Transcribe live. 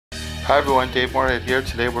Hi everyone, Dave Moorhead here.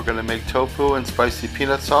 Today we're going to make tofu and spicy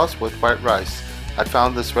peanut sauce with white rice. I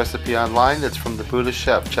found this recipe online. It's from the Buddhist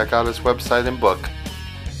chef. Check out his website and book.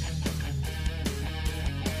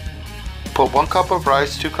 Put 1 cup of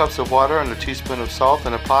rice, 2 cups of water, and a teaspoon of salt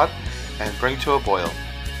in a pot and bring to a boil.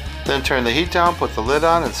 Then turn the heat down, put the lid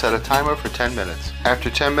on, and set a timer for 10 minutes. After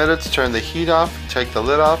 10 minutes, turn the heat off, take the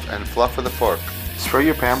lid off, and fluff with a fork. Spray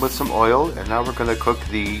your pan with some oil, and now we're going to cook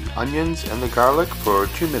the onions and the garlic for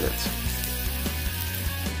 2 minutes.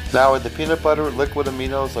 Now add the peanut butter, liquid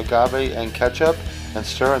aminos, agave, and ketchup, and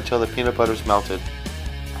stir until the peanut butter is melted.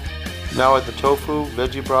 Now add the tofu,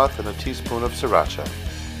 veggie broth, and a teaspoon of sriracha.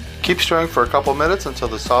 Keep stirring for a couple minutes until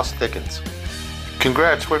the sauce thickens.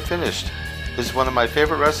 Congrats, we're finished. This is one of my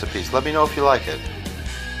favorite recipes. Let me know if you like it.